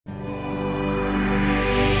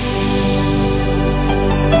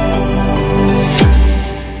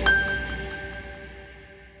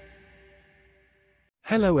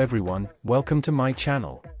Hello everyone, welcome to my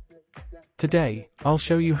channel. Today, I'll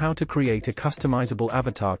show you how to create a customizable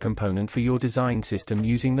avatar component for your design system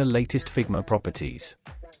using the latest Figma properties.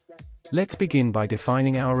 Let's begin by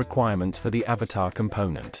defining our requirements for the avatar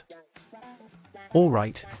component.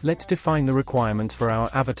 Alright, let's define the requirements for our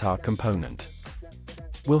avatar component.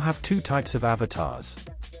 We'll have two types of avatars.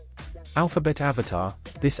 Alphabet avatar,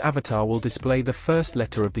 this avatar will display the first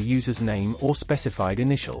letter of the user's name or specified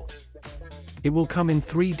initial. It will come in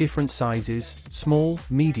three different sizes: small,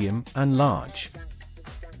 medium, and large.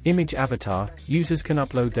 Image avatar, users can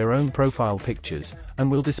upload their own profile pictures,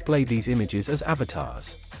 and will display these images as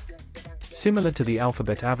avatars. Similar to the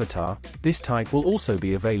alphabet avatar, this type will also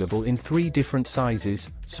be available in three different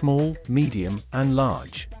sizes: small, medium, and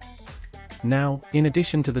large. Now, in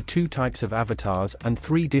addition to the two types of avatars and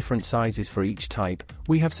three different sizes for each type,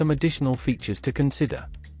 we have some additional features to consider.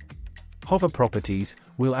 Hover properties,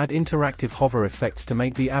 will add interactive hover effects to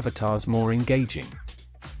make the avatars more engaging.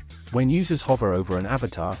 When users hover over an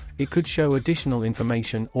avatar, it could show additional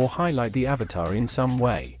information or highlight the avatar in some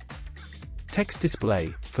way. Text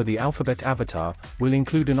display, for the alphabet avatar, will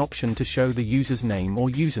include an option to show the user's name or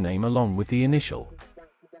username along with the initial.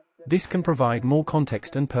 This can provide more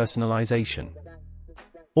context and personalization.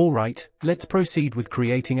 Alright, let's proceed with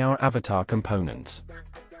creating our avatar components.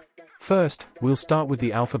 First, we'll start with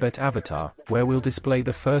the alphabet avatar, where we'll display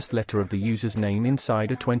the first letter of the user's name inside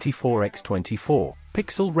a 24x24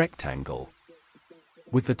 pixel rectangle.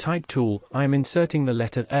 With the Type tool, I am inserting the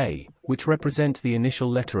letter A, which represents the initial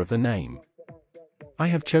letter of the name. I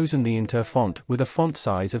have chosen the Inter font with a font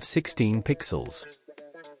size of 16 pixels.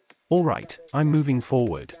 Alright, I'm moving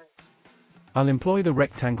forward. I'll employ the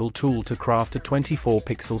Rectangle tool to craft a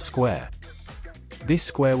 24-pixel square. This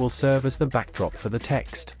square will serve as the backdrop for the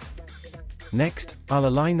text. Next, I'll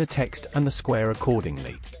align the text and the square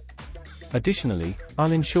accordingly. Additionally,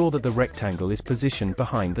 I'll ensure that the rectangle is positioned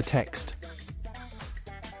behind the text.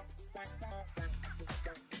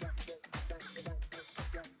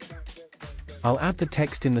 I'll add the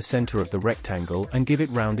text in the center of the rectangle and give it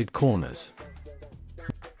rounded corners.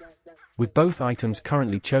 With both items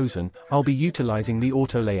currently chosen, I'll be utilizing the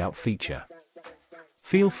Auto Layout feature.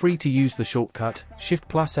 Feel free to use the shortcut,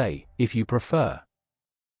 Shift+A, if you prefer.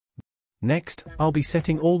 Next, I'll be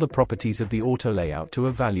setting all the properties of the Auto Layout to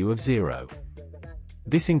a value of 0.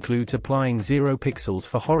 This includes applying 0 pixels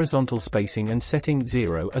for horizontal spacing and setting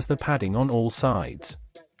 0 as the padding on all sides.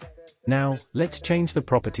 Now, let's change the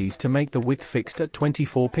properties to make the width fixed at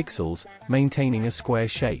 24 pixels, maintaining a square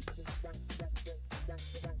shape.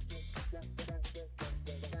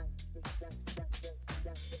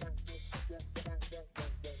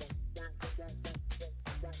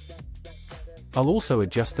 I'll also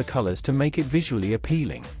adjust the colors to make it visually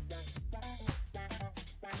appealing.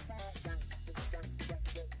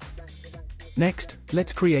 Next,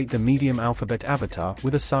 let's create the medium alphabet avatar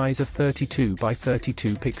with a size of 32 by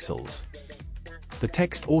 32 pixels. The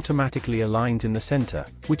text automatically aligns in the center,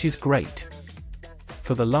 which is great.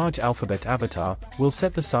 For the large alphabet avatar, we'll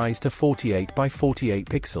set the size to 48 by 48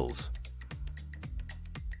 pixels.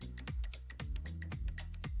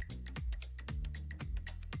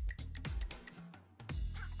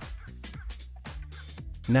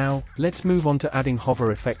 Now, let's move on to adding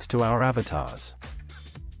hover effects to our avatars.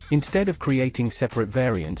 Instead of creating separate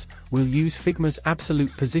variants, we'll use Figma's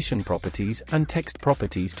absolute position properties and text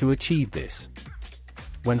properties to achieve this.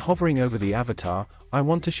 When hovering over the avatar, I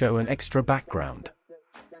want to show an extra background.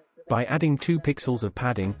 By adding 2 pixels of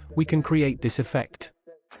padding, we can create this effect.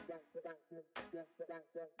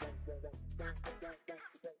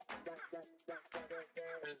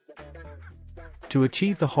 To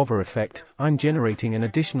achieve the hover effect, I'm generating an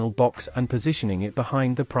additional box and positioning it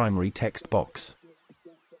behind the primary text box.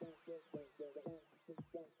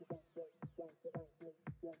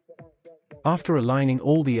 After aligning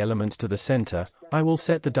all the elements to the center, I will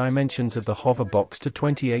set the dimensions of the hover box to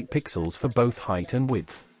 28 pixels for both height and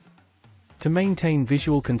width. To maintain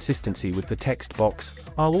visual consistency with the text box,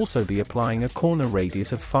 I'll also be applying a corner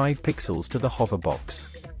radius of 5 pixels to the hover box.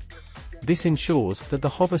 This ensures that the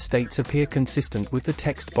hover states appear consistent with the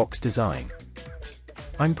text box design.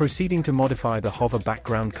 I'm proceeding to modify the hover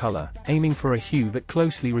background color, aiming for a hue that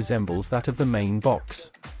closely resembles that of the main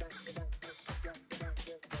box.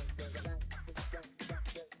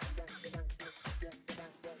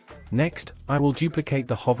 Next, I will duplicate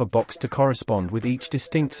the hover box to correspond with each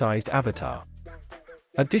distinct sized avatar.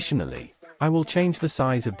 Additionally, I will change the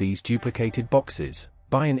size of these duplicated boxes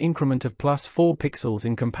by an increment of +4 pixels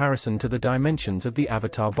in comparison to the dimensions of the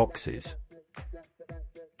avatar boxes.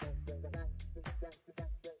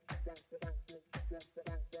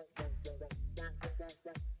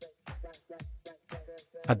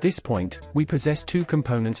 At this point, we possess two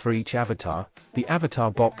components for each avatar, the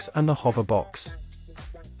avatar box and the hover box.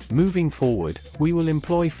 Moving forward, we will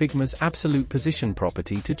employ Figma's absolute position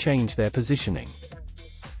property to change their positioning.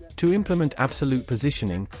 To implement absolute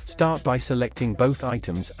positioning, start by selecting both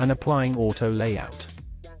items and applying auto layout.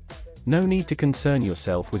 No need to concern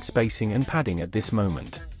yourself with spacing and padding at this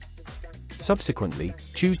moment. Subsequently,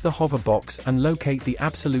 choose the hover box and locate the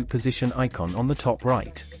absolute position icon on the top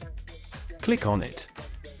right. Click on it.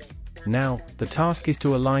 Now, the task is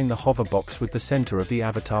to align the hover box with the center of the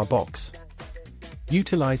avatar box.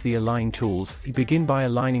 Utilize the Align tools. Begin by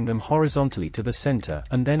aligning them horizontally to the center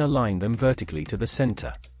and then align them vertically to the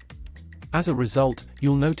center. As a result,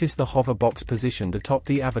 you'll notice the hover box positioned atop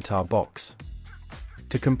the avatar box.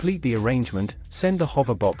 To complete the arrangement, send the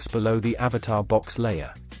hover box below the avatar box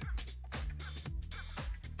layer.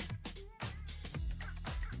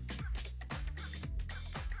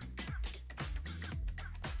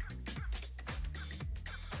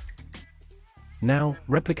 Now,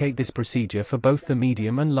 replicate this procedure for both the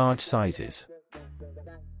medium and large sizes.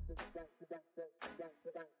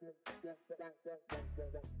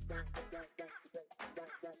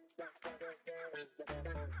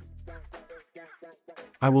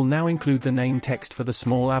 I will now include the name text for the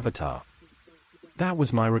small avatar. That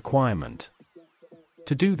was my requirement.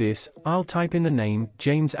 To do this, I'll type in the name,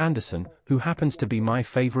 James Anderson, who happens to be my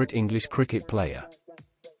favorite English cricket player.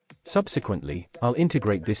 Subsequently, I'll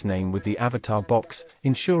integrate this name with the avatar box,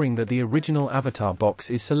 ensuring that the original avatar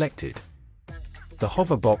box is selected. The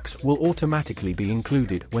hover box will automatically be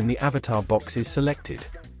included when the avatar box is selected.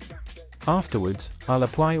 Afterwards, I'll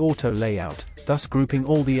apply auto layout, thus grouping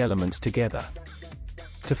all the elements together.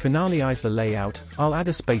 To finalize the layout, I'll add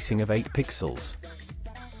a spacing of 8 pixels.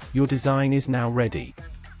 Your design is now ready.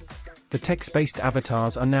 The text-based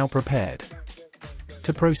avatars are now prepared.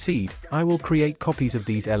 To proceed, I will create copies of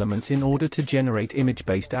these elements in order to generate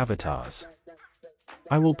image-based avatars.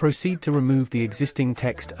 I will proceed to remove the existing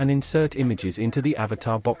text and insert images into the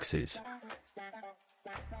avatar boxes.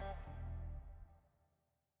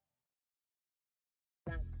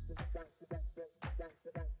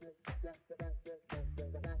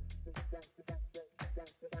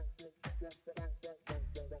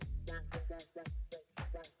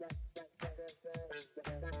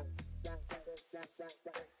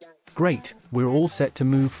 Great, we're all set to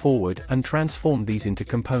move forward and transform these into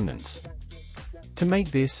components. To make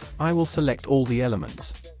this, I will select all the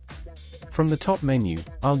elements. From the top menu,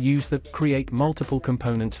 I'll use the Create Multiple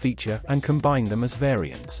Components feature and combine them as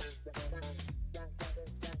variants.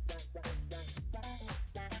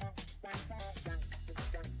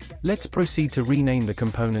 Let's proceed to rename the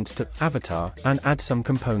components to Avatar and add some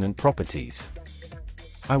component properties.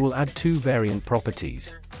 I will add 2 variant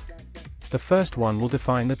properties. The first one will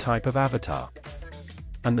define the type of avatar,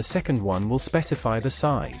 and the second one will specify the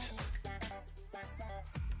size.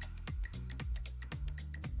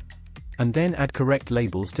 And then add correct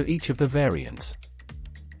labels to each of the variants.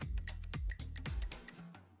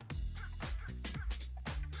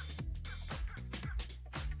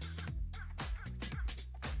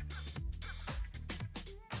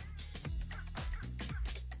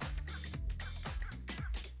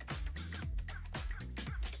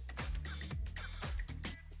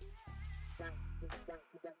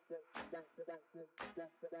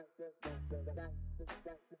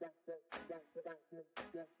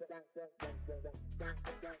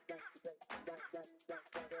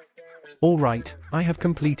 Alright, I have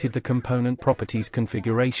completed the component properties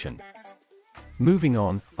configuration. Moving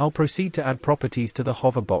on, I'll proceed to add properties to the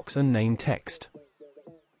hover box and name text.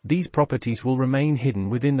 These properties will remain hidden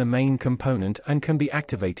within the main component and can be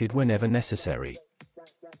activated whenever necessary.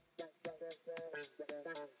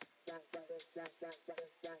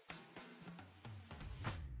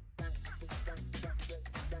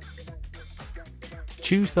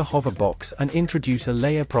 Choose the hover box and introduce a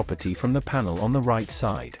layer property from the panel on the right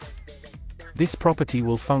side. This property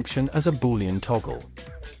will function as a Boolean toggle.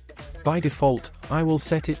 By default, I will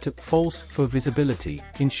set it to false for visibility,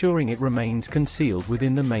 ensuring it remains concealed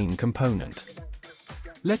within the main component.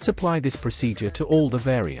 Let's apply this procedure to all the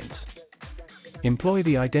variants. Employ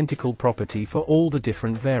the identical property for all the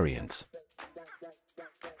different variants.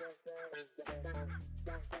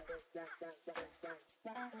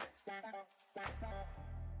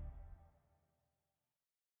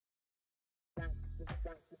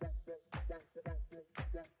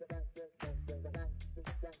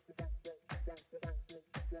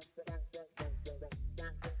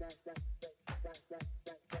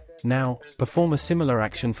 Now, perform a similar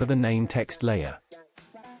action for the name text layer.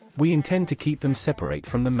 We intend to keep them separate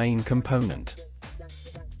from the main component.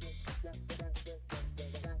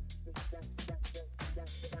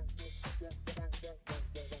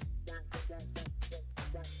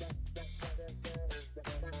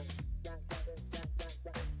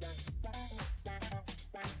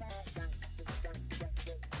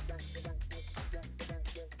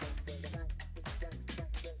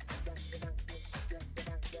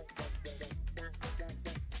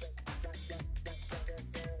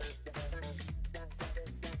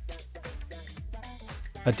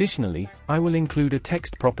 Additionally, I will include a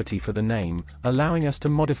text property for the name, allowing us to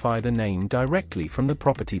modify the name directly from the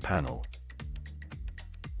property panel.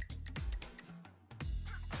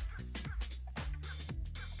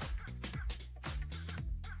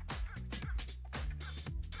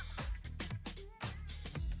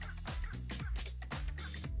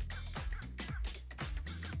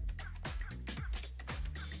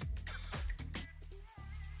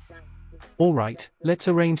 Alright, let's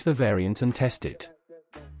arrange the variants and test it.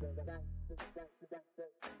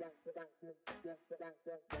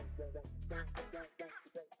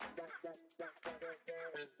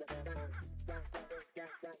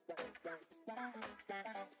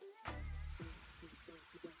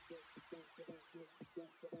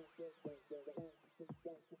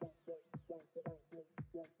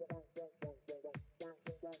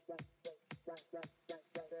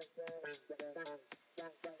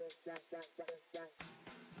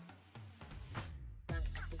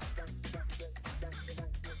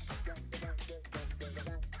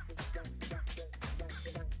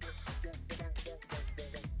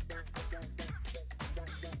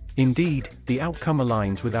 Indeed, the outcome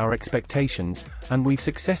aligns with our expectations, and we've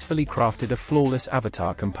successfully crafted a flawless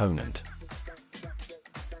avatar component.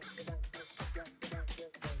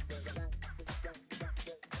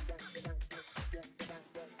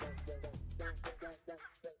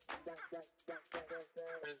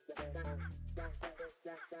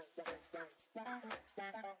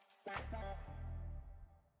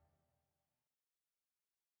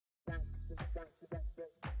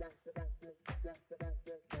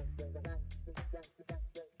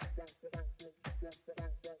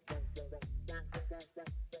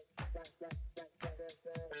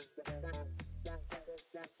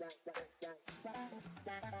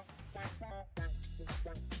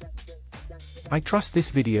 I trust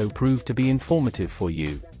this video proved to be informative for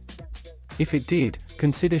you. If it did,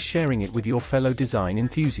 consider sharing it with your fellow design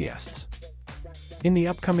enthusiasts. In the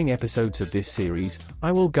upcoming episodes of this series,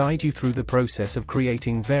 I will guide you through the process of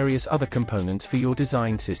creating various other components for your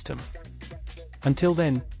design system. Until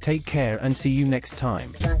then, take care and see you next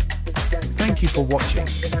time. Thank you for watching.